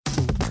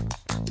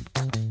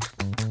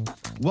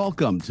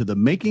Welcome to the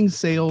Making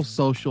Sales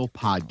Social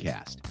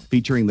podcast,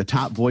 featuring the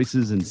top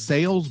voices in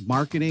sales,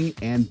 marketing,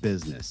 and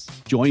business.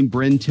 Join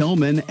Bryn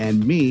Tillman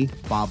and me,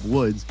 Bob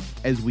Woods,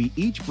 as we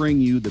each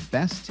bring you the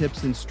best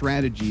tips and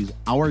strategies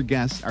our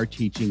guests are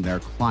teaching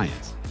their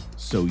clients,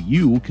 so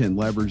you can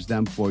leverage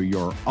them for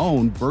your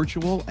own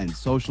virtual and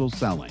social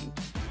selling.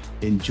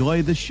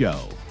 Enjoy the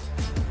show.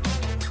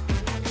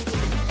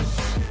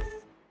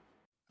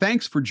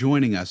 Thanks for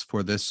joining us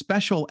for this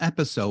special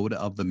episode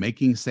of the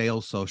Making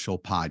Sales Social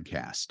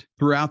podcast.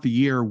 Throughout the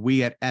year,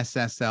 we at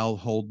SSL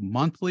hold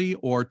monthly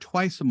or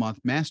twice-a-month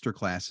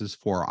masterclasses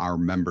for our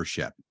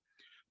membership.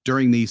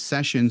 During these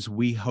sessions,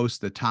 we host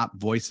the top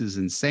voices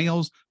in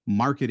sales,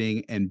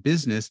 marketing, and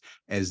business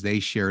as they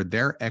share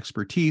their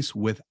expertise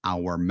with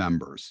our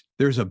members.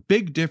 There's a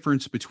big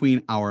difference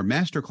between our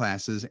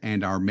masterclasses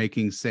and our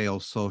Making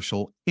Sales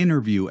Social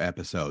interview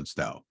episodes,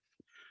 though.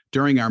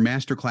 During our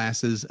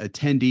masterclasses,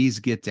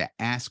 attendees get to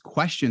ask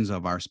questions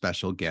of our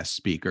special guest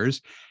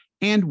speakers,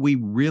 and we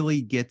really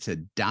get to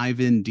dive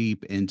in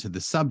deep into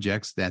the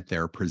subjects that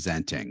they're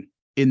presenting.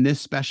 In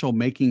this special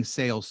Making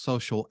Sales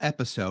Social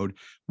episode,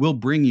 we'll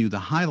bring you the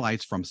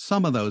highlights from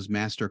some of those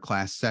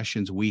masterclass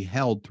sessions we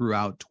held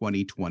throughout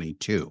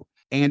 2022.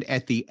 And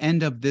at the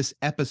end of this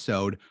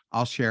episode,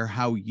 I'll share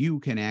how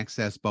you can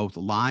access both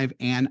live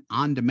and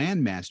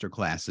on-demand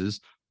masterclasses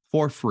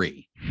for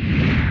free.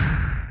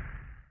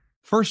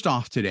 First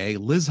off today,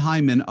 Liz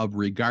Hyman of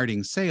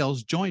Regarding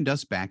Sales joined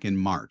us back in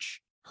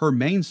March. Her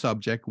main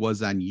subject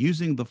was on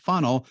using the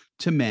funnel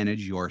to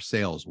manage your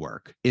sales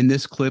work. In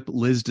this clip,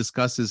 Liz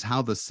discusses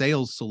how the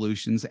sales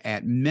solutions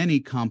at many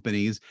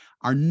companies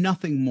are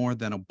nothing more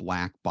than a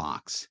black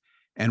box,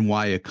 and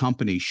why a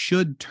company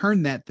should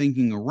turn that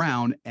thinking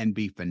around and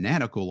be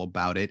fanatical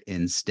about it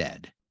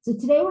instead. So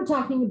today we're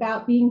talking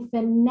about being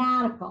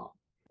fanatical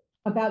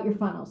about your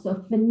funnel.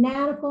 So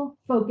fanatical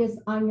focus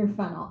on your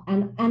funnel.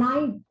 And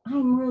I'm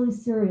really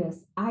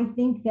serious. I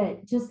think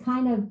that just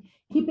kind of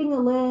keeping a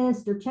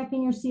list or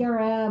checking your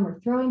CRM or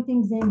throwing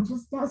things in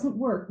just doesn't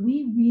work.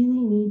 We really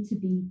need to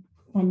be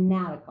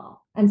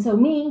fanatical. And so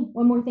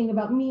one more thing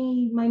about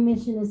me, my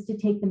mission is to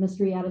take the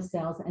mystery out of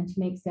sales and to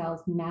make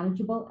sales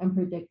manageable and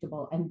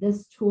predictable. And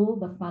this tool,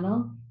 the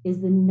funnel,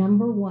 is the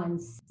number one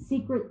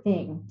secret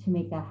thing to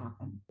make that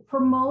happen. For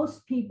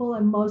most people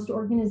and most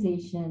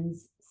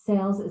organizations,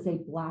 sales is a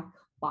black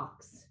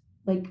box.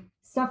 Like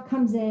stuff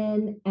comes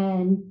in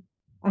and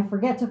I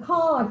forget to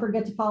call, I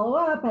forget to follow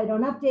up, I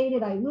don't update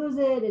it, I lose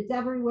it, it's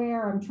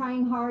everywhere. I'm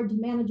trying hard to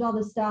manage all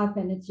this stuff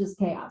and it's just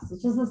chaos.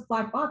 It's just this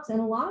black box. And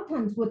a lot of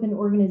times with an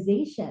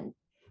organization,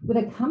 with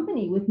a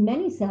company, with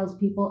many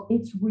salespeople,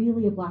 it's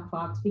really a black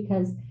box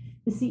because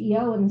the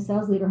CEO and the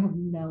sales leader have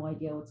no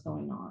idea what's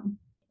going on.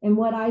 And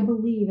what I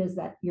believe is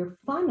that your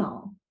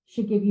funnel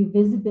should give you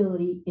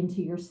visibility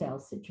into your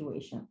sales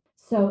situation.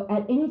 So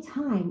at any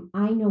time,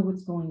 I know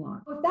what's going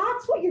on. If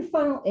that's what your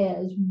funnel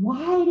is,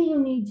 why do you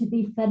need to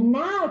be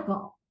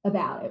fanatical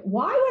about it?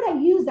 Why would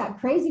I use that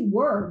crazy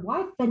word?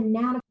 Why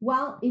fanatical?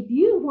 Well, if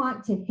you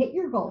want to hit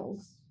your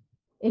goals,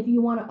 if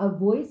you want to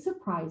avoid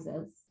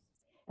surprises,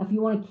 if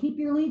you want to keep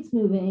your leads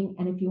moving,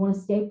 and if you want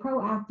to stay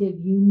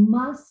proactive, you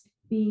must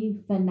be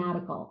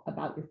fanatical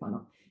about your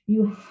funnel.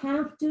 You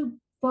have to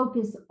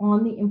focus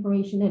on the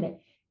information in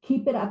it.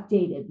 Keep it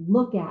updated,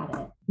 look at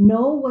it,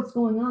 know what's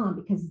going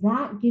on, because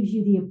that gives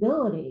you the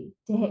ability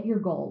to hit your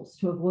goals,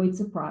 to avoid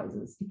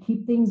surprises, to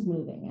keep things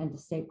moving, and to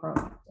stay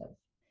proactive.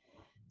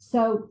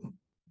 So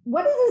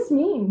what does this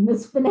mean,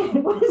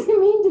 what does it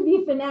mean to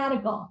be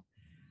fanatical?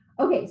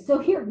 Okay, so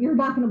here, you're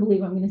not going to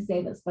believe I'm going to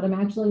say this, but I'm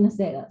actually going to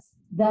say this.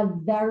 The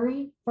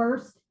very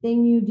first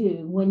thing you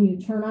do when you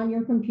turn on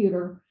your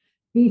computer,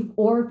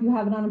 or if you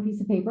have it on a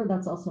piece of paper,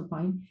 that's also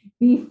fine,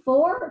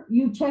 before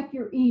you check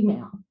your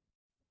email,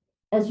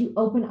 as you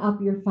open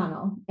up your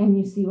funnel and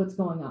you see what's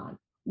going on,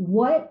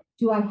 what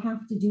do I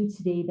have to do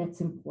today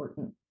that's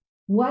important?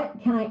 What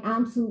can I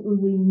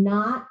absolutely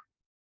not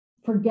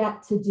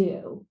forget to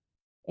do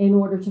in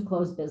order to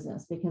close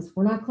business? Because if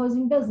we're not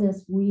closing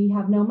business, we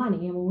have no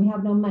money. And when we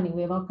have no money,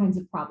 we have all kinds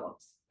of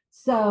problems.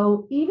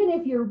 So even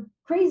if you're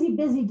crazy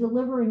busy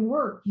delivering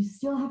work, you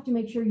still have to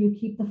make sure you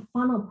keep the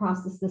funnel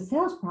process, the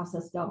sales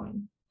process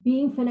going.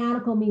 Being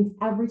fanatical means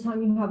every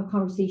time you have a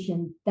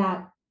conversation,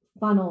 that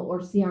funnel or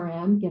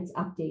CRM gets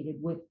updated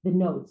with the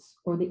notes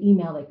or the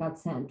email that got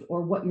sent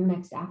or what your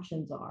next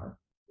actions are.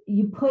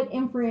 You put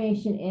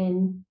information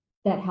in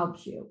that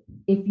helps you.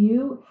 If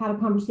you had a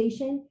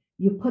conversation,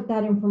 you put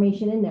that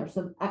information in there.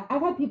 So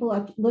I've had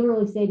people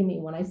literally say to me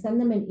when I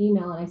send them an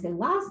email and I say,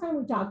 last time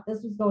we talked,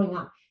 this was going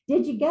on.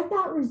 Did you get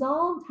that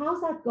resolved? How's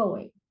that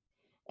going?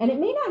 And it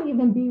may not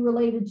even be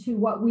related to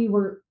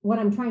what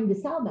I'm trying to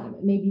sell them.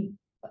 It may be,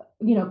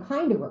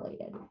 kind of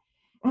related.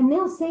 And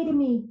they'll say to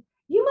me,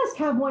 you must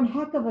have one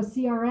heck of a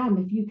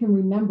CRM if you can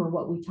remember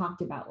what we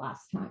talked about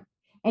last time.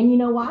 And you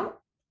know what?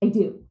 I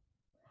do.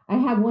 I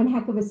have one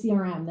heck of a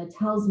CRM that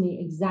tells me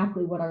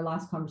exactly what our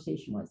last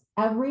conversation was.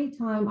 Every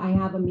time I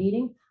have a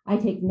meeting, I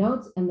take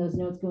notes and those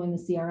notes go in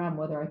the CRM,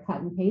 whether I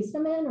cut and paste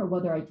them in or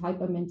whether I type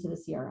them into the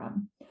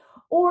CRM.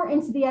 or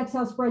into the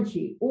Excel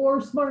spreadsheet or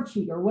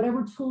Smartsheet or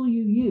whatever tool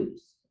you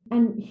use.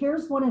 And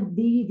here's one of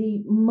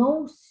the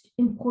most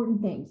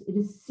important things. It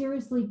is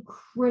seriously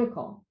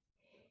critical.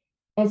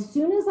 As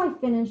soon as I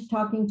finish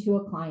talking to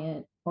a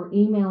client or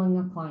emailing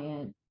a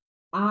client,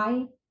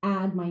 I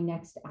add my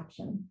next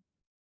action.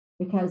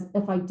 Because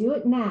if I do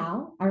it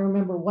now, I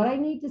remember what I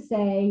need to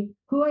say,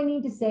 who I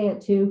need to say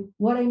it to,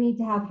 what I need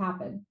to have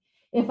happen.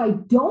 If I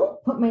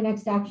don't put my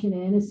next action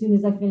in as soon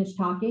as I finish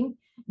talking,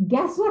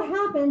 guess what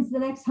happens the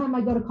next time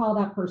I go to call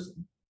that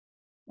person?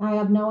 I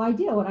have no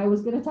idea what I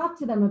was going to talk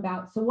to them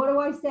about. So what do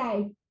I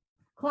say?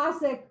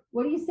 Classic.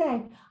 What do you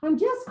say? I'm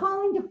just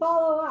calling to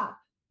follow up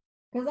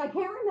because I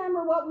can't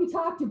remember what we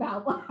talked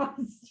about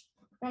last.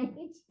 Right?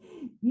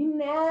 You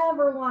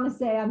never want to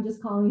say, I'm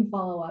just calling to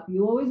follow up.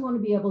 You always want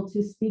to be able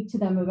to speak to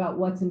them about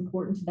what's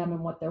important to them and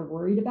what they're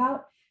worried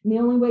about. And the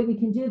only way we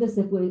can do this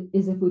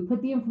is if we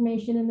put the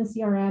information in the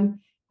CRM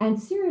and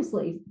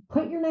seriously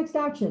put your next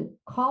action.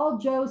 Call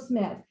Joe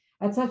Smith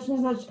at such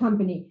and such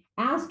company.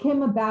 Ask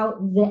him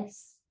about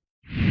this.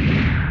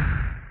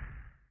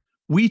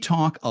 We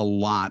talk a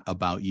lot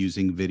about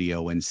using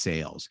video in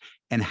sales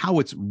and how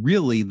it's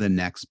really the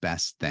next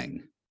best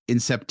thing. In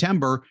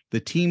September,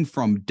 the team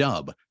from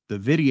Dub, the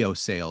video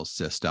sales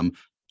system,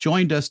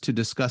 joined us to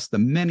discuss the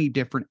many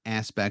different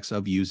aspects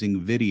of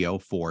using video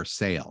for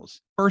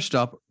sales. First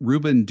up,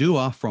 Ruben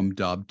Dua from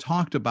Dub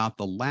talked about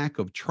the lack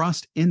of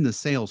trust in the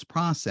sales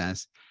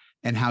process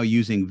and how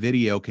using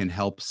video can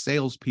help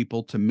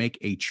salespeople to make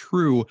a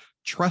true,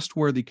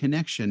 trustworthy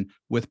connection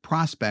with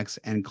prospects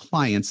and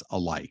clients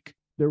alike.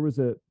 There was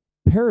a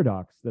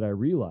paradox that I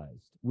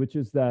realized, which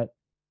is that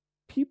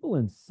people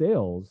in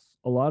sales,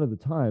 a lot of the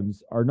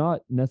times, are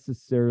not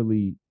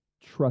necessarily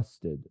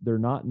trusted. They're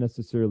not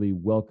necessarily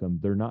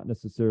welcomed. They're not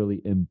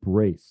necessarily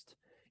embraced.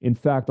 In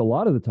fact, a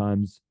lot of the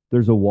times,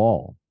 there's a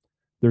wall,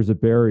 there's a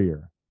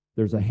barrier,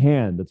 there's a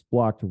hand that's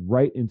blocked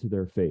right into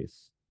their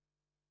face.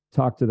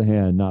 Talk to the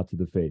hand, not to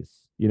the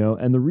face, you know?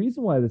 And the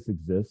reason why this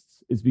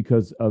exists is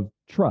because of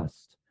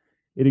trust.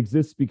 It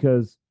exists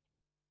because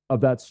of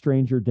that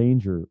stranger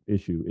danger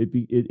issue.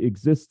 It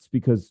exists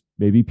because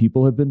maybe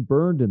people have been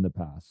burned in the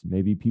past.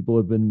 Maybe people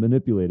have been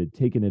manipulated,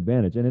 taken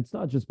advantage. And it's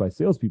not just by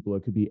salespeople.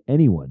 It could be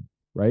anyone,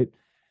 right?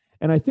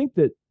 And I think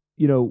that,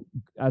 you know,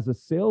 as a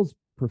sales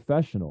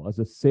professional, as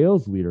a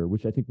sales leader,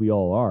 which I think we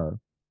all are,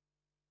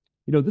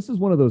 you know, this is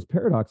one of those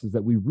paradoxes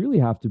that we really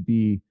have to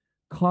be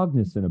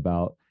cognizant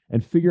about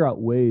and figure out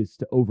ways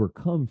to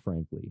overcome,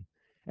 frankly.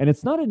 And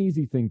it's not an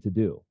easy thing to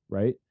do,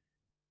 right?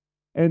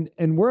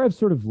 And where I've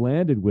sort of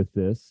landed with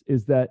this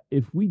is that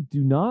if we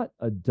do not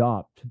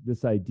adopt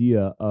this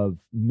idea of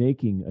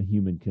making a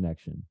human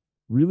connection,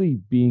 really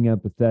being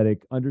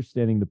empathetic,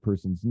 understanding the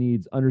person's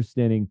needs,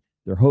 understanding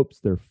their hopes,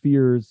 their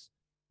fears,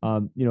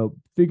 you know,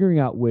 figuring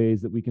out ways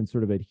that we can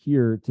sort of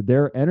adhere to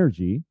their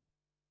energy.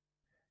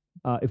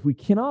 If we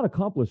cannot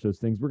accomplish those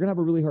things, we're going to have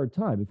a really hard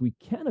time. If we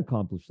can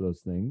accomplish those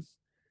things,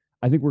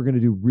 I think we're going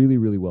to do really,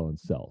 really well in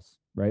sales,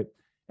 right?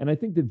 And I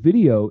think that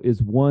video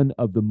is one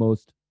of the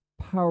most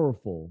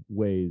powerful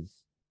ways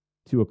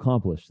to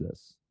accomplish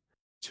this.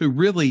 To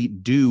really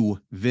do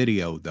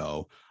video,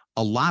 though,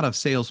 a lot of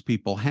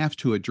salespeople have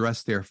to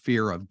address their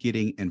fear of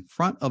getting in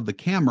front of the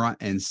camera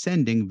and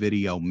sending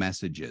video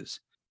messages.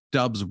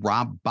 Dub's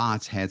Rob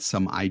Botts had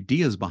some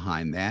ideas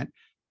behind that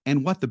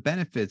and what the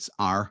benefits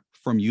are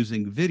from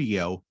using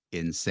video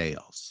in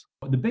sales.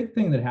 The big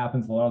thing that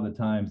happens a lot of the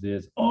times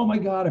is, oh my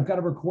God, I've got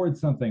to record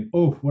something.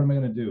 Oh, what am I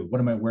going to do?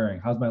 What am I wearing?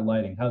 How's my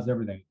lighting? How's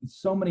everything?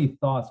 So many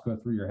thoughts go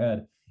through your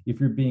head if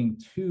you're being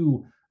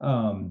too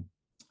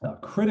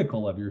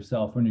critical of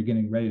yourself when you're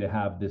getting ready to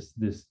have this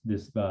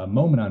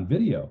moment on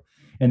video.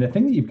 And the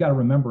thing that you've got to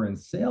remember in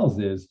sales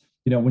is,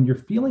 you know, when you're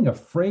feeling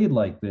afraid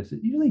like this, it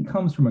usually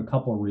comes from a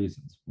couple of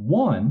reasons.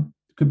 One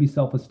could be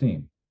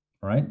self-esteem,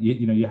 right?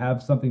 You know, you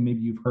have something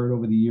maybe you've heard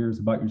over the years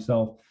about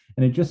yourself,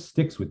 and it just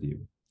sticks with you.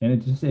 And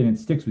it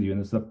sticks with you.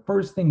 And it's the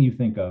first thing you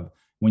think of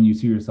when you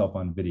see yourself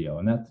on video.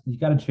 And that's, you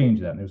got to change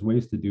that. And there's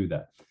ways to do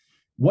that.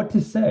 What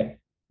to say,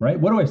 right?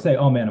 What do I say?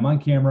 Oh man, I'm on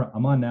camera.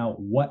 I'm on now.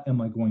 What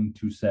am I going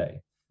to say?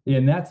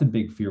 And that's a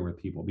big fear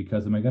with people,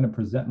 because am I going to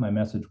present my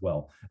message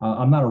well?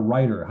 I'm not a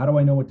writer. How do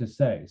I know what to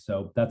say?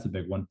 So that's a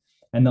big one.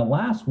 And the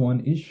last one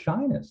is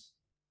shyness.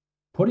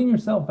 Putting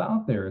yourself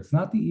out there. It's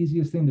not the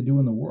easiest thing to do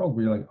in the world,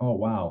 where you're like, oh,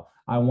 wow,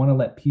 I want to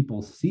let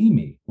people see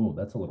me. Oh,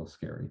 that's a little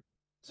scary.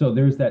 So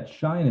there's that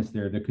shyness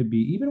there. That could be,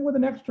 even with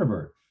an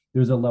extrovert,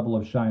 there's a level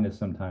of shyness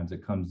sometimes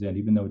that comes in,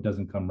 even though it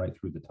doesn't come right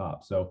through the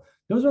top. So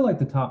those are like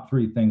the top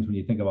three things when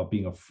you think about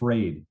being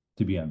afraid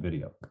to be on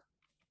video.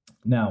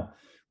 Now,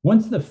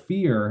 once the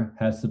fear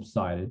has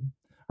subsided,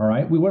 all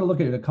right, we want to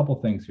look at a couple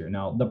things here.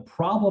 Now, the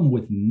problem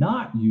with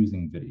not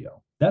using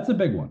video, that's a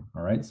big one,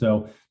 all right?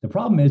 So the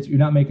problem is you're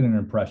not making an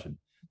impression.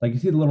 Like you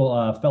see the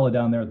little fella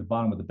down there at the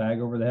bottom with the bag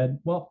over the head.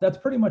 Well, that's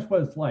pretty much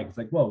what it's like. It's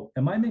like, whoa,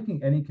 am I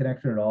making any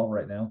connection at all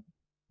right now?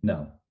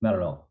 No, not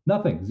at all.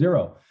 Nothing,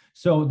 zero.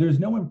 So there's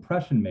no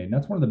impression made. And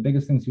that's one of the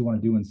biggest things you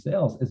want to do in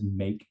sales, is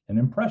make an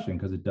impression,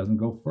 because it doesn't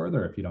go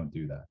further if you don't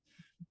do that.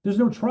 There's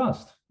no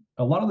trust.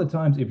 A lot of the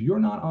times, if you're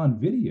not on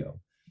video,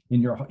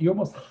 and you're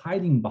almost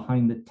hiding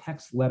behind the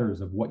text letters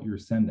of what you're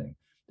sending.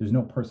 There's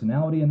no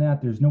personality in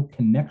that. There's no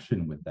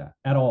connection with that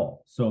at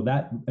all. So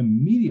that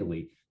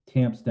immediately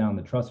tamps down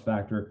the trust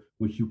factor,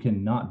 which you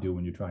cannot do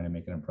when you're trying to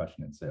make an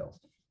impression in sales.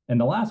 And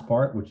the last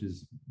part, which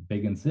is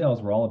big in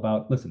sales, we're all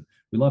about, listen,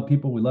 we love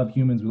people, we love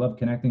humans, we love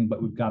connecting,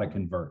 but we've got to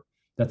convert.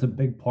 That's a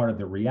big part of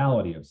the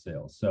reality of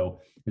sales. So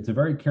it's a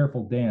very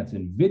careful dance,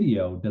 and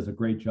video does a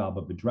great job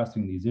of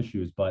addressing these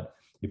issues. But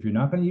if you're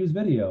not going to use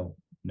video,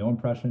 no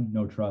impression,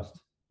 no trust,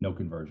 no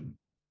conversion.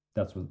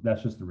 That's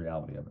just the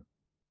reality of it.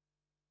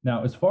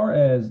 Now, as far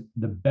as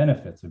the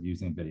benefits of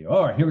using video,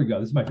 all right, here we go.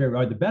 This is my favorite.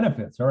 All right, the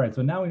benefits. All right,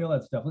 so now we know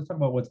that stuff. Let's talk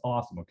about what's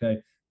awesome, okay?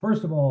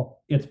 First of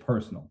all, it's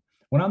personal.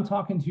 When I'm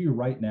talking to you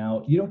right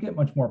now, you don't get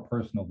much more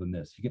personal than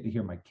this. You get to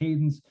hear my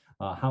cadence,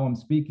 how I'm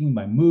speaking,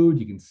 my mood.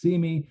 You can see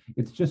me.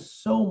 It's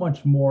just so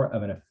much more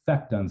of an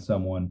effect on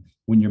someone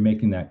when you're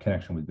making that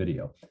connection with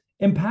video.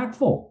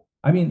 Impactful.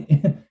 I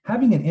mean,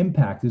 having an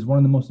impact is one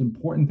of the most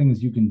important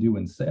things you can do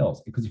in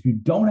sales, because if you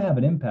don't have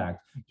an impact,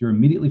 you're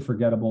immediately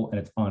forgettable and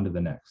it's on to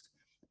the next.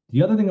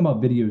 The other thing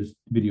about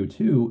video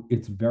too,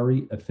 it's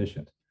very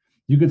efficient.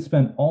 You could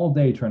spend all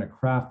day trying to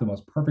craft the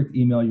most perfect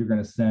email you're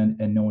going to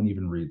send and no one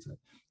even reads it.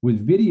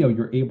 With video,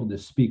 you're able to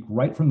speak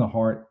right from the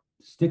heart,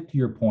 stick to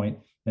your point,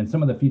 and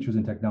some of the features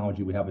and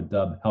technology we have at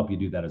Dub help you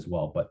do that as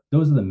well. But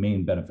those are the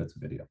main benefits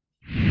of video.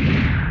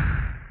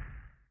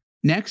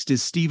 Next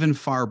is Stephen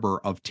Farber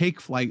of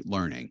Take Flight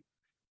Learning.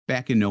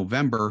 Back in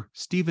November,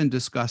 Stephen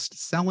discussed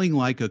selling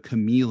like a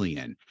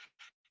chameleon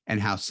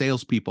and how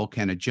salespeople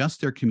can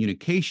adjust their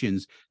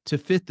communications to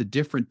fit the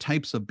different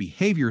types of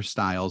behavior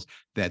styles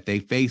that they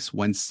face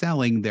when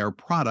selling their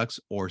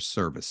products or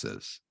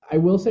services. I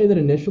will say that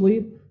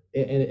initially,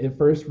 at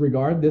first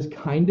regard, this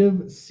kind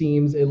of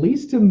seems, at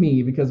least to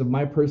me, because of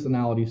my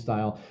personality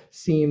style,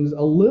 seems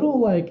a little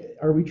like,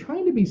 are we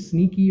trying to be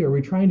sneaky? Are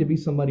we trying to be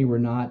somebody we're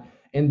not?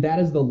 And that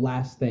is the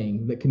last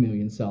thing that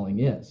chameleon selling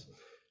is.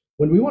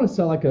 When we want to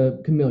sell like a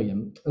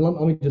chameleon, and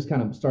let me just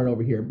kind of start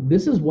over here.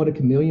 This is what a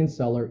chameleon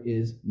seller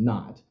is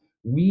not.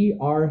 We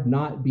are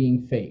not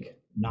being fake,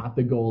 not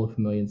the goal of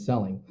chameleon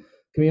selling.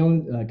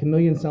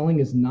 Chameleon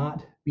selling is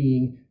not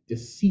being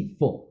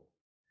deceitful.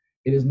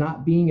 It is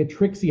not being a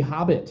tricksy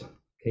hobbit,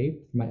 okay,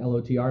 for my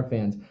LOTR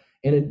fans.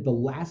 And the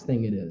last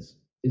thing it is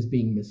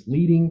being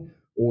misleading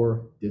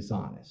or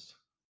dishonest.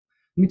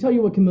 Let me tell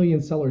you what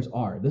chameleon sellers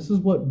are. This is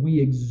what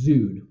we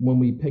exude when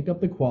we pick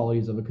up the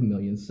qualities of a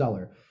chameleon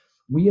seller.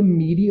 We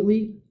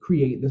immediately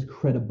create this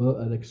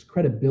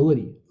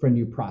credibility for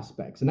new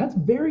prospects. And that's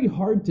very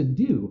hard to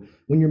do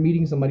when you're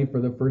meeting somebody for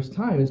the first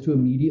time, is to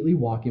immediately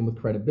walk in with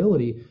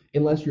credibility,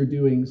 unless you're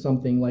doing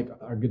something like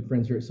our good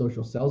friends here at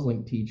Social Sales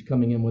Link teach,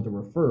 coming in with a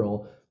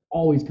referral.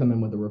 Always come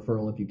in with a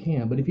referral if you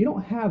can. But if you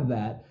don't have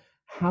that,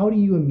 how do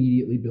you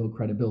immediately build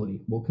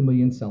credibility? Well,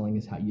 chameleon selling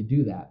is how you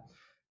do that.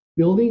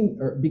 Building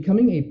or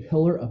becoming a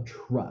pillar of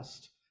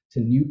trust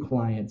to new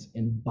clients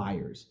and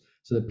buyers.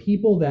 So the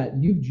people that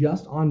you've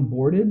just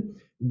onboarded,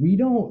 we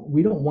don't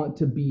want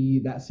to be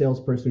that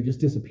salesperson who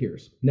just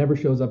disappears, never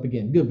shows up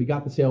again. Good, we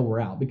got the sale, we're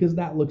out, because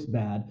that looks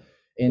bad.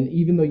 And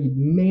even though you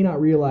may not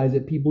realize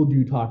it, people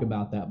do talk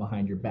about that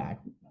behind your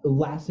back. The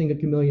last thing a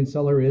chameleon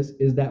seller is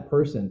that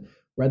person.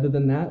 Rather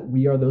than that,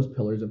 we are those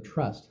pillars of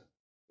trust.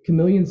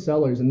 Chameleon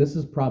sellers, and this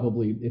is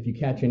probably, if you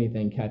catch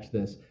anything, catch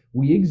this.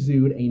 We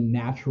exude a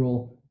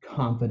natural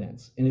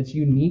confidence, and it's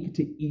unique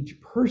to each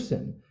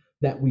person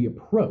that we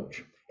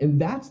approach. And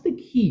that's the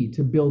key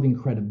to building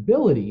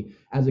credibility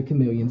as a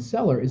chameleon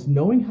seller, is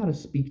knowing how to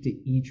speak to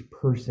each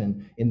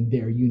person in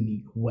their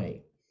unique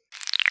way.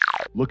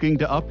 Looking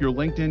to up your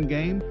LinkedIn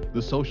game?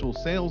 The Social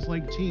Sales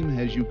Link team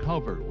has you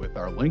covered with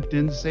our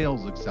LinkedIn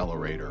Sales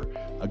Accelerator,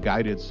 a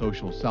guided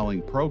social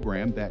selling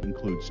program that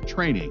includes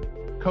training,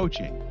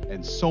 coaching,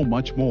 and so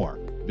much more.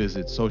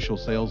 Visit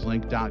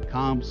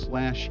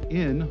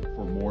socialsaleslink.com/in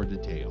for more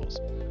details.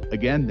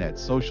 Again,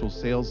 that's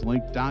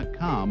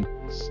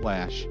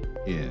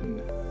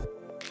socialsaleslink.com/in.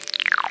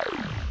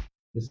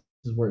 This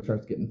is where it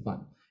starts getting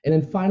fun. And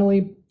then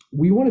finally,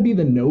 we want to be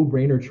the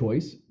no-brainer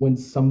choice when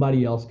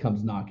somebody else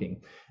comes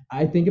knocking.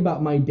 I think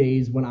about my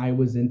days when I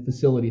was in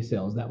facility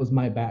sales. That was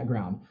my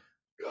background.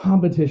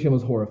 Competition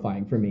was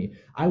horrifying for me.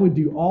 I would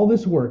do all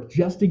this work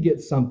just to get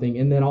something,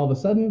 and then all of a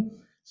sudden,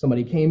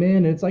 somebody came in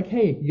and it's like,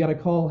 hey, you got a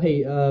call.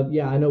 Hey,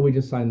 yeah, I know we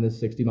just signed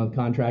this 60-month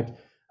contract.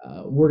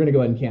 We're going to go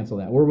ahead and cancel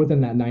that. We're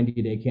within that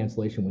 90-day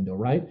cancellation window,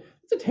 right?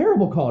 It's a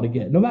terrible call to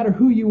get, no matter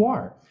who you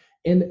are.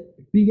 And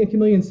being a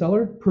chameleon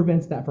seller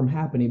prevents that from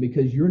happening,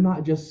 because you're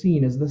not just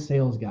seen as the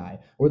sales guy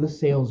or the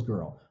sales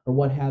girl or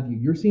what have you.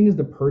 You're seen as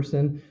the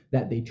person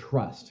that they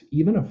trust,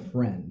 even a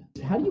friend.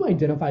 How do you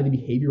identify the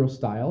behavioral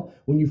style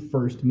when you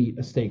first meet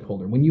a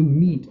stakeholder, when you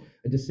meet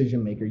a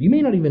decision maker? You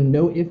may not even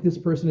know if this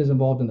person is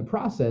involved in the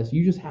process.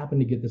 You just happen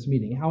to get this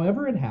meeting.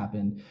 However it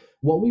happened,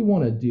 what we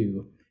want to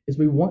do is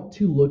we want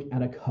to look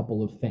at a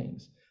couple of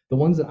things. The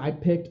ones that I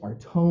picked are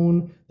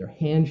tone, their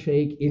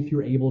handshake, if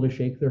you're able to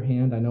shake their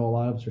hand. I know a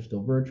lot of us are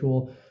still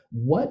virtual.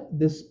 What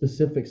this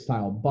specific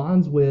style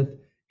bonds with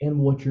and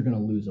what you're going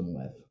to lose them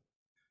with.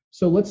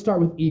 So let's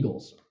start with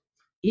eagles.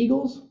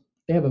 Eagles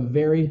They have a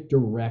very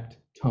direct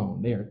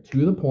tone. They are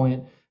to the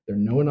point. They're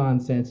no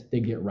nonsense. They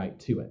get right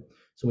to it.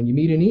 So when you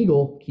meet an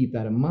eagle, keep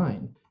that in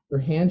mind.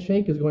 Their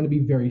handshake is going to be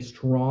very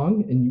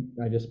strong, and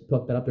I just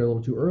put that up there a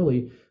little too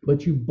early,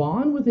 but you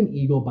bond with an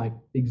eagle by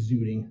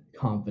exuding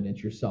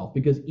confidence yourself,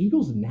 because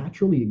eagles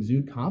naturally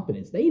exude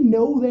confidence. They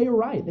know they're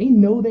right. They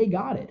know they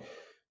got it.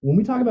 When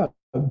we talk about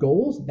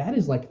goals, that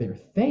is like their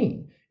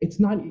thing. It's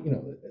not,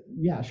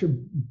 yeah, sure,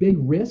 big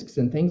risks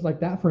and things like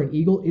that for an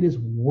eagle, it is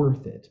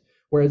worth it.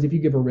 Whereas if you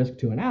give a risk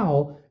to an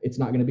owl, it's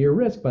not going to be a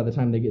risk by the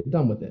time they get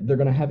done with it. They're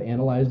going to have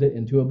analyzed it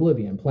into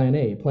oblivion, plan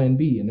A, plan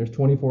B, and there's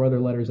 24 other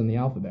letters in the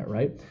alphabet,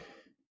 right?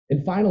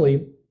 And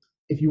finally,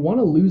 if you want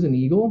to lose an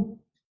eagle,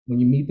 when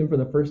you meet them for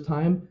the first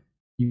time,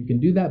 you can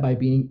do that by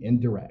being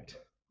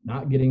indirect,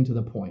 not getting to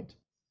the point,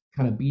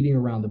 kind of beating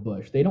around the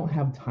bush. They don't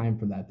have time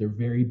for that. They're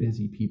very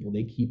busy people.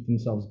 They keep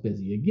themselves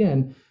busy.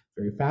 Again,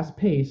 very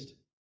fast-paced,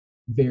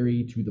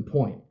 very to the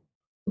point.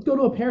 Let's go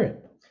to a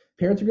parrot.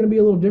 Parrots are going to be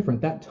a little different.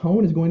 That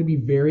tone is going to be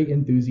very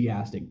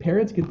enthusiastic.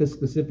 Parrots get this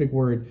specific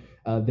word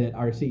that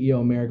our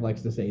CEO, Merrick,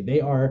 likes to say.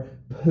 They are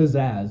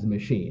pizzazz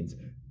machines.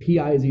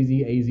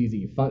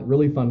 Pizzazz, fun,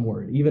 really fun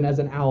word. Even as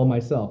an owl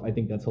myself, I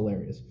think that's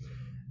hilarious.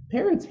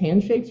 Parrots'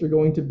 handshakes are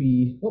going to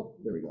be,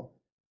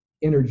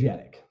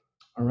 energetic,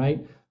 all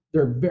right?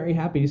 They're very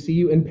happy to see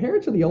you. And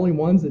parrots are the only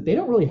ones that they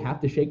don't really have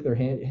to shake your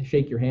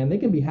hand. They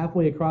can be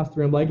halfway across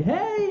the room like,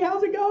 hey,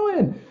 how's it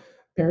going?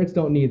 Parrots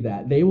don't need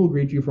that. They will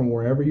greet you from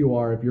wherever you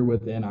are if you're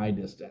within eye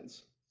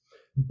distance.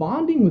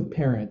 Bonding with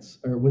parrots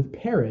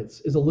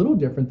is a little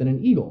different than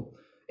an eagle.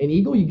 An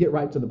eagle, you get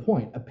right to the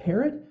point. A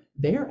parrot,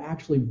 they are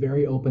actually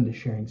very open to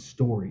sharing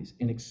stories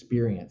and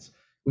experience.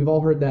 We've all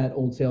heard that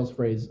old sales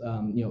phrase,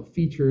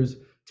 features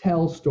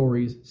tell,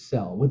 stories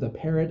sell. With a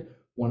parrot,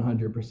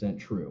 100%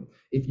 true.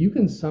 If you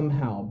can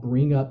somehow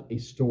bring up a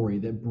story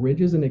that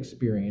bridges an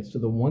experience to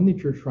the one that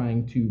you're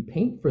trying to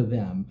paint for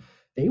them,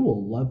 they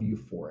will love you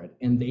for it,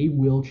 and they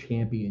will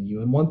champion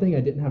you. And one thing I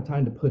didn't have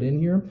time to put in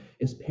here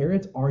is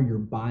parrots are your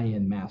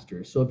buy-in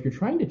masters. So if you're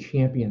trying to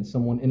champion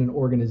someone in an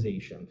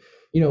organization,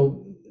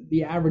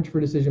 the average for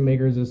decision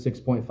makers is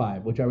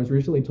 6.5, which I was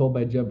recently told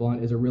by Jeb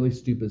Blunt is a really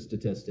stupid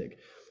statistic.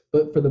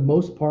 But for the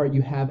most part,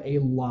 you have a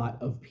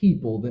lot of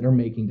people that are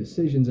making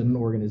decisions in an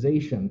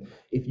organization.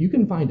 If you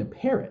can find a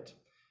parrot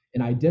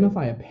and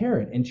identify a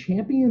parrot and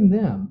champion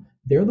them,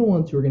 they're the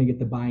ones who are going to get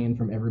the buy-in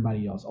from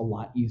everybody else a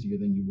lot easier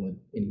than you would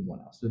anyone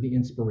else. They're the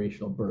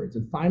inspirational birds.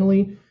 And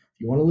finally, if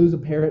you want to lose a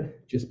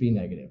parrot, just be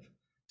negative.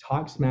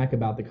 Talk smack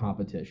about the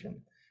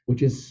competition,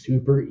 which is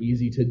super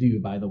easy to do,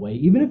 by the way.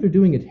 Even if they're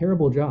doing a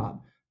terrible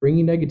job,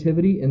 bringing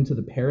negativity into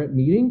the parrot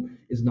meeting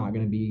is not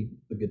going to be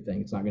a good thing.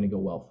 It's not going to go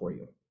well for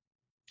you.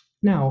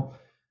 Now,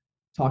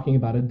 talking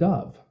about a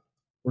dove,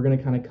 we're going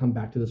to kind of come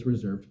back to this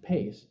reserved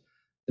pace.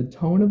 The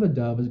tone of a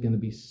dove is going to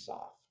be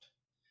soft.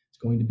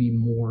 It's going to be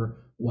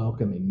more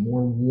welcoming,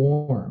 more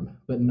warm,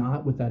 but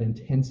not with that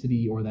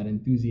intensity or that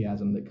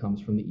enthusiasm that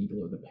comes from the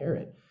eagle or the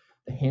parrot.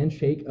 The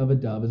handshake of a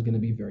dove is going to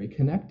be very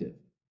connected.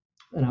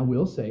 And I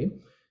will say,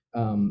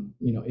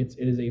 it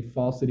is a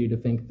falsity to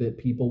think that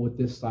people with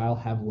this style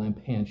have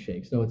limp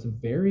handshakes. No, it's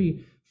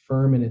very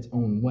firm in its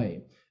own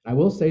way. I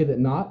will say that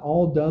not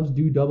all doves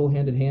do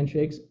double-handed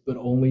handshakes, but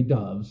only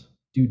doves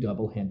do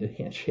double-handed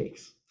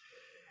handshakes.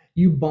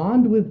 You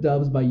bond with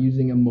doves by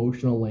using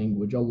emotional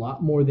language a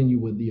lot more than you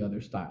would the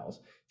other styles.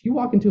 If you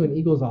walk into an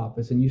eagle's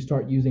office and you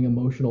start using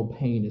emotional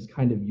pain as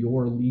kind of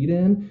your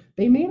lead-in,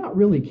 they may not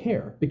really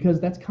care because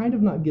that's kind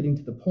of not getting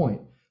to the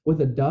point.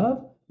 With a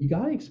dove, you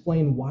got to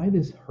explain why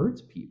this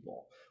hurts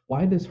people,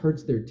 why this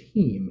hurts their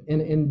team.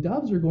 And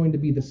doves are going to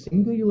be the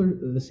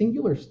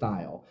singular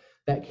style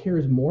that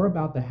cares more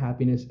about the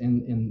happiness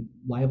and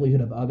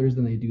livelihood of others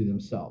than they do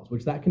themselves,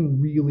 which that can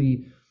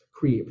really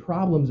create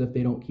problems if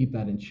they don't keep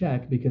that in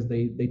check, because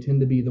they tend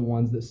to be the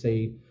ones that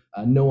say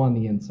no on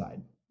the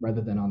inside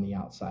rather than on the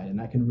outside, and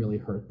that can really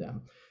hurt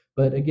them.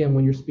 But again,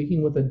 when you're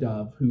speaking with a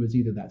dove who is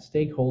either that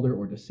stakeholder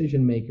or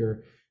decision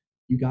maker,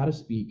 you got to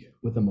speak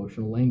with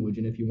emotional language.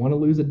 And if you want to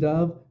lose a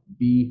dove,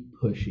 be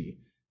pushy.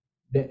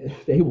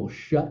 They will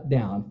shut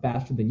down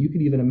faster than you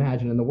could even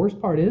imagine. And the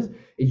worst part is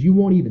you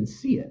won't even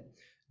see it.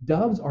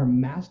 Doves are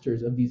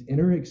masters of these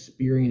inner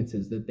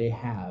experiences that they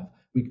have.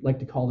 We like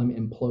to call them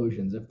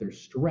implosions. If they're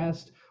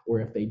stressed or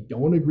if they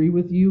don't agree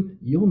with you,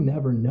 you'll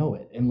never know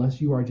it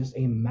unless you are just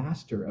a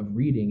master of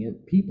reading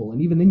it, people.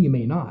 And even then you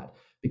may not,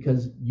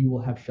 because you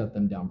will have shut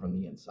them down from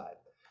the inside.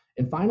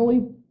 And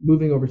finally,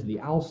 moving over to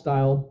the owl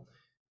style,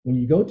 when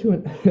you go to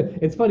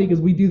it's funny because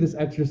we do this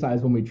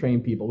exercise when we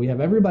train people. We have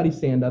everybody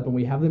stand up and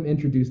we have them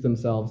introduce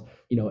themselves.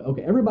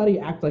 Okay, everybody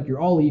act like you're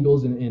all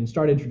eagles and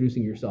start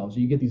introducing yourselves. So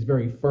you get these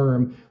very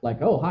firm,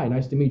 like, oh, hi,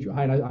 nice to meet you.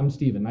 Hi, I'm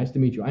Steven, nice to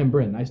meet you. I'm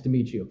Bryn, nice to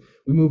meet you.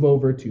 We move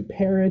over to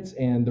parrots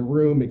and the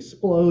room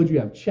explodes. You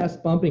have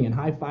chest bumping and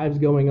high fives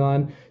going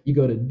on. You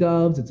go to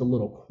doves, it's a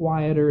little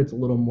quieter, it's a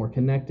little more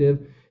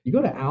connective. You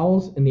go to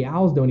owls, and the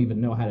owls don't even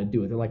know how to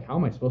do it. They're like, how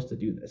am I supposed to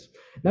do this?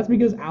 That's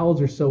because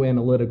owls are so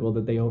analytical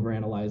that they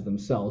overanalyze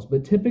themselves.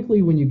 But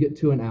typically when you get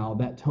to an owl,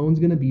 that tone's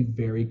going to be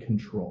very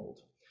controlled.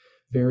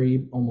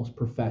 very almost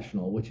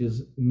professional, which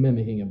is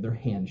mimicking of their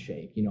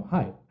handshake.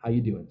 Hi, how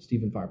you doing?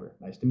 Stephen Farber,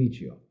 nice to meet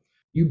you.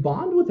 You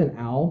bond with an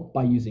owl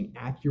by using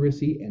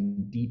accuracy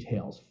and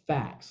details,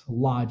 facts,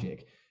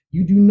 logic.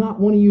 You do not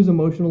want to use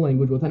emotional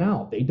language with an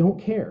owl. They don't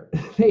care.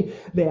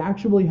 They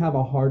actually have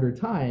a harder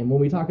time. When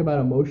we talk about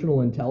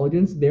emotional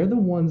intelligence, they're the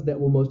ones that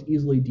will most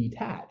easily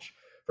detach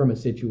from a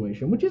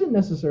situation, which isn't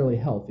necessarily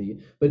healthy,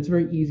 but it's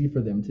very easy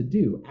for them to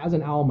do. As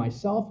an owl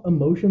myself,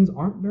 emotions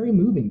aren't very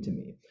moving to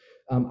me.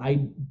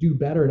 I do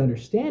better at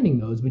understanding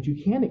those, but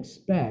you can't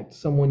expect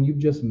someone you've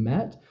just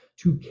met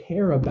to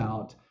care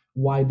about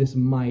why this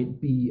might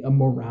be a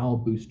morale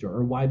booster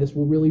or why this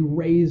will really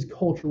raise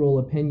cultural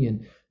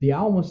opinion. The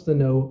owl wants to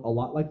know, a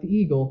lot like the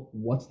eagle,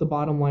 what's the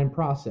bottom line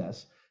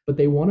process, but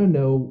they want to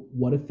know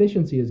what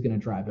efficiency is going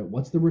to drive it.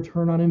 What's the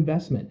return on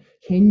investment?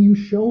 Can you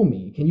show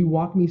me? Can you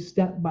walk me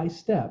step by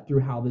step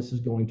through how this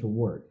is going to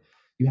work?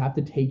 You have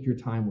to take your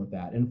time with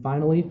that. And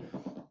finally,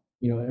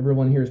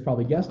 everyone here has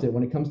probably guessed it.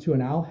 When it comes to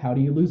an owl, how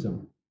do you lose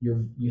them?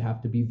 You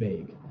have to be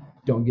vague.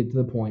 Don't get to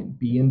the point.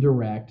 Be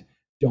indirect.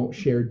 Don't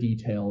share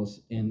details.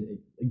 And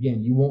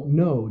again, you won't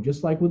know.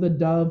 Just like with a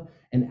dove,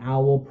 an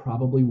owl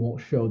probably won't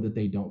show that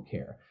they don't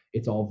care.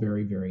 It's all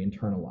very, very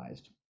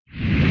internalized.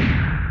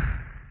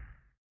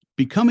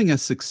 Becoming a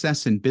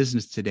success in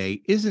business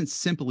today isn't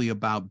simply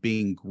about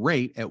being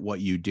great at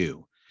what you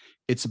do.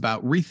 It's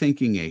about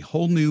rethinking a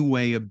whole new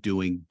way of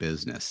doing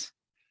business.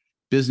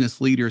 Business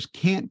leaders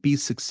can't be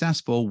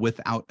successful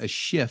without a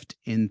shift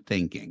in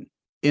thinking.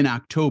 In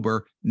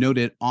October,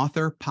 noted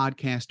author,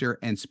 podcaster,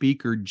 and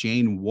speaker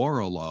Jane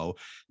Warrilow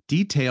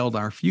detailed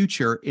our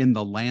future in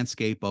the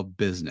landscape of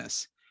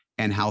business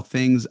and how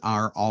things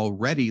are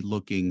already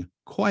looking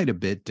quite a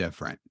bit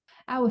different.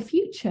 Our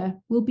future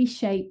will be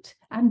shaped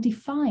and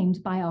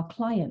defined by our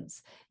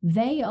clients.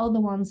 They are the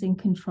ones in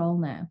control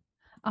now.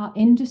 Our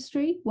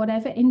industry,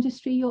 whatever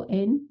industry you're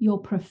in, your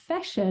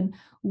profession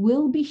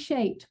will be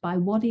shaped by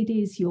what it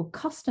is your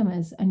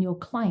customers and your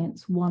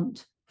clients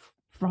want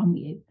from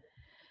you.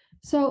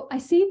 So I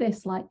see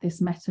this like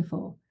this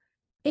metaphor.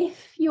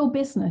 If your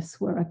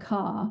business were a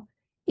car,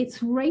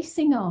 it's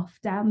racing off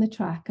down the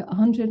track at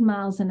 100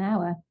 miles an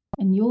hour,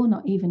 and you're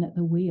not even at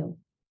the wheel.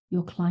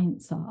 Your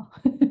clients are.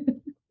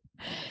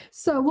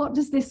 So what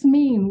does this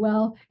mean?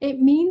 Well, it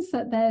means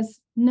that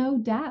there's no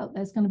doubt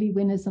there's going to be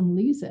winners and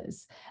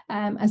losers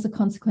as a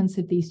consequence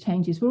of these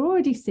changes. We're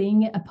already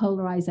seeing a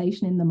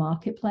polarization in the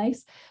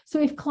marketplace. So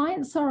if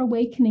clients are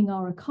awakening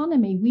our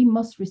economy, we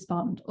must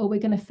respond, or we're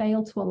going to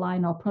fail to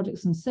align our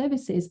products and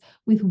services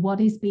with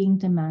what is being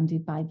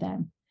demanded by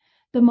them.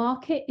 The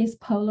market is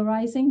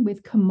polarizing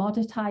with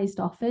commoditized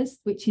offers,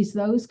 which is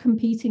those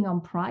competing on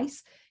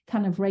price,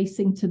 kind of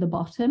racing to the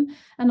bottom,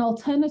 and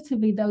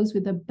alternatively those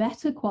with a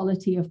better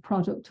quality of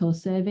product or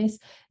service.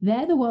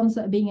 They're the ones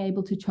that are being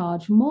able to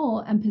charge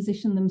more and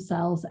position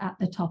themselves at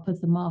the top of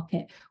the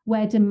market,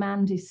 where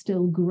demand is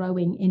still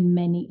growing in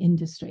many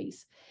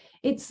industries.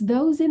 It's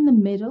those in the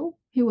middle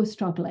who are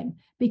struggling,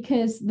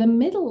 because the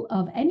middle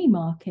of any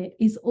market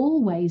is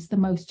always the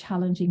most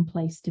challenging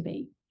place to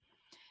be.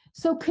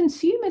 So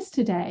consumers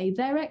today,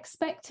 they're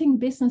expecting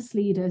business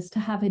leaders to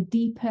have a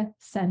deeper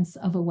sense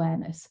of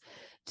awareness,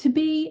 to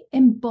be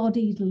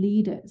embodied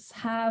leaders,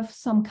 have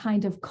some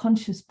kind of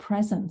conscious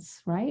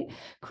presence, right?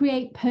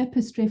 Create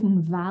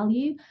purpose-driven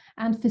value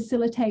and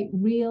facilitate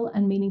real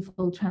and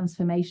meaningful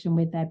transformation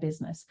with their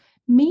business,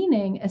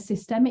 meaning a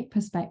systemic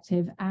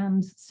perspective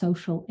and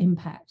social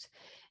impact.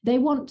 They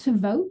want to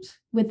vote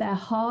with their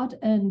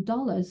hard-earned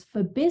dollars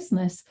for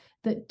business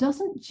that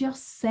doesn't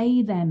just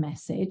say their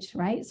message,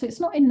 right? So it's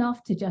not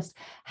enough to just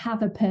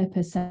have a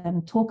purpose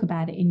and talk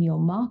about it in your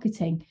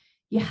marketing.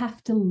 You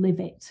have to live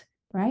it,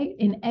 right?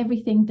 In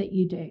everything that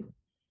you do.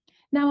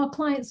 Now, our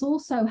clients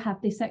also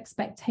have this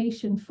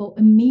expectation for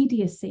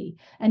immediacy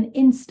and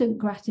instant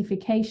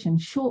gratification,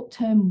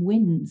 short-term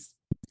wins.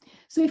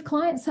 So if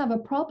clients have a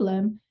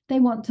problem, they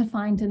want to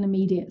find an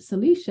immediate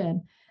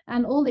solution.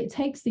 And all it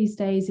takes these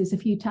days is a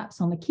few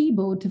taps on a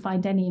keyboard to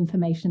find any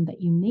information that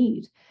you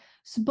need.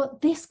 But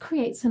this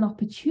creates an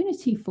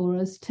opportunity for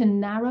us to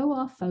narrow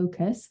our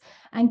focus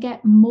and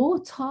get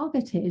more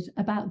targeted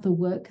about the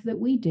work that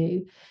we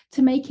do,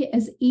 to make it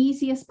as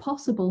easy as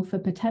possible for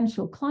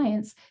potential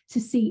clients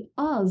to see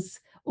us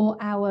or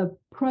our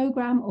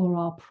program or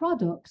our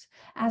product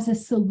as a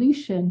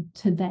solution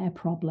to their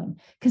problem,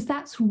 because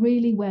that's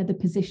really where the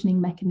positioning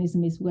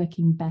mechanism is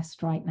working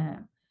best right now.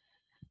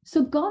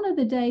 So gone are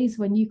the days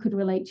when you could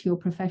relate to your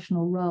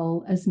professional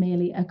role as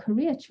merely a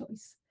career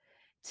choice.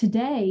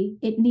 Today,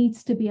 it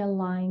needs to be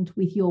aligned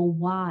with your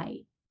why,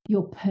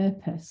 your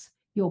purpose,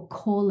 your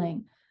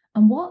calling,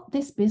 and what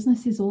this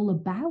business is all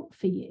about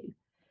for you.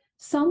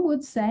 Some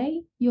would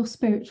say your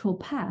spiritual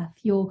path,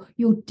 your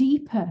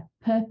deeper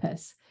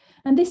purpose.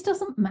 And this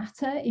doesn't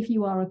matter if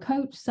you are a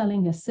coach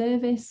selling a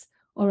service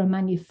or a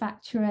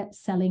manufacturer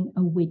selling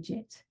a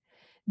widget.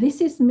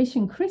 This is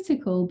mission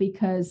critical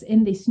because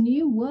in this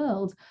new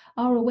world,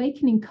 our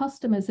awakening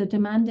customers are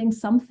demanding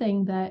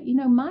something that,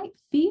 might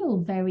feel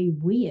very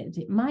weird.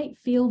 It might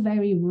feel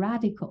very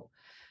radical,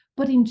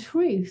 but in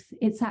truth,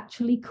 it's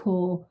actually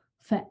core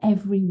for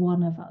every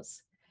one of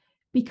us,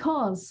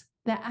 because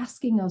they're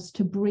asking us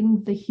to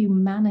bring the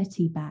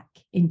humanity back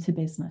into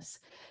business,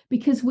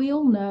 because we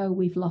all know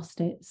we've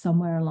lost it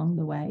somewhere along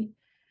the way.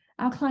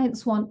 Our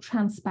clients want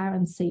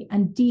transparency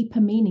and deeper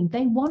meaning.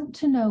 They want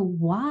to know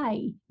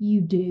why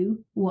you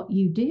do what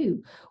you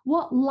do.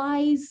 What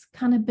lies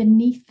kind of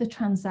beneath the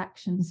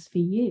transactions for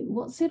you?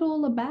 What's it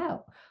all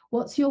about?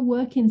 What's your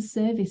work in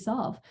service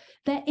of?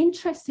 They're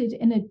interested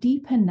in a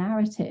deeper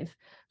narrative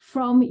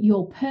from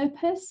your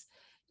purpose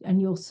and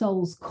your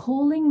soul's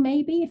calling,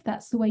 maybe, if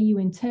that's the way you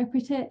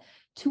interpret it,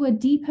 to a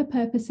deeper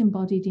purpose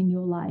embodied in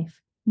your life,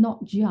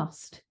 not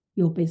just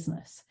your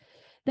business.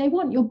 They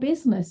want your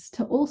business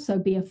to also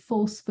be a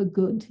force for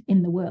good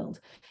in the world.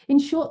 In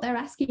short, they're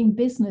asking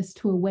business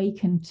to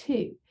awaken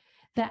too.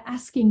 They're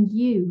asking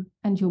you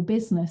and your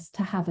business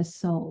to have a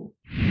soul.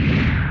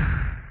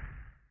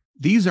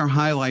 These are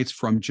highlights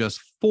from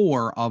just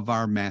 4 of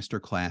our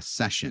masterclass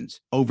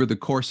sessions. Over the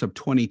course of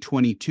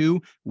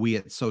 2022, we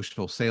at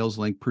Social Sales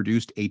Link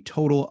produced a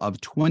total of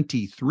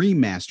 23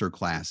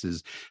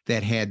 masterclasses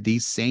that had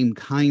these same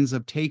kinds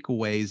of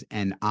takeaways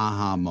and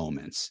aha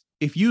moments.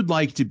 If you'd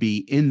like to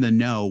be in the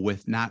know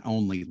with not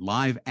only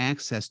live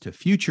access to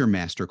future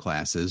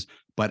masterclasses,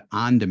 but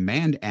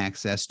on-demand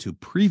access to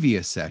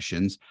previous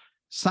sessions,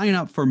 sign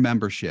up for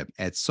membership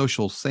at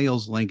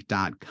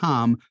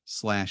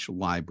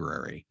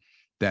socialsaleslink.com/library.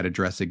 That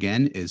address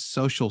again is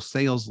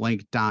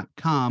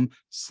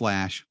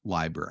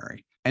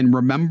socialsaleslink.com/library. And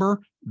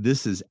remember,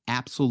 this is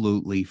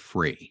absolutely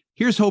free.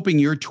 Here's hoping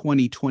your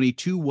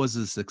 2022 was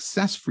a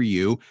success for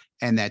you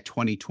and that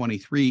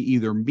 2023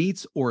 either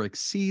meets or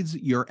exceeds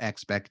your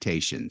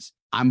expectations.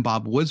 I'm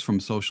Bob Woods from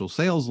Social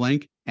Sales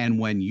Link, and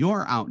when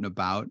you're out and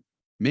about,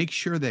 make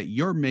sure that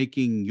you're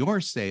making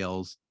your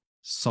sales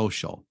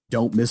social.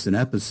 Don't miss an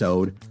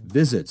episode.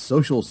 Visit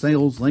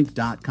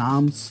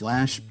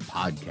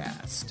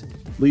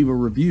socialsaleslink.com/podcast. Leave a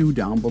review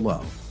down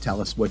below.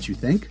 Tell us what you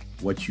think,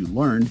 what you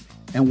learned,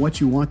 and what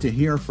you want to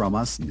hear from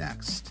us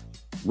next.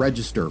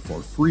 Register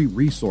for free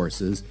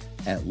resources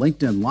at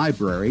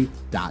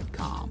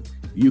linkedinlibrary.com.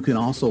 You can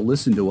also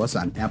listen to us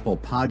on Apple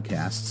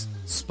Podcasts,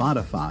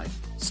 Spotify,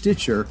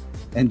 Stitcher,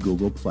 and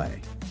Google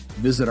Play.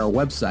 Visit our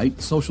website,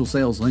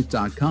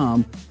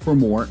 socialsaleslink.com, for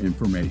more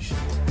information.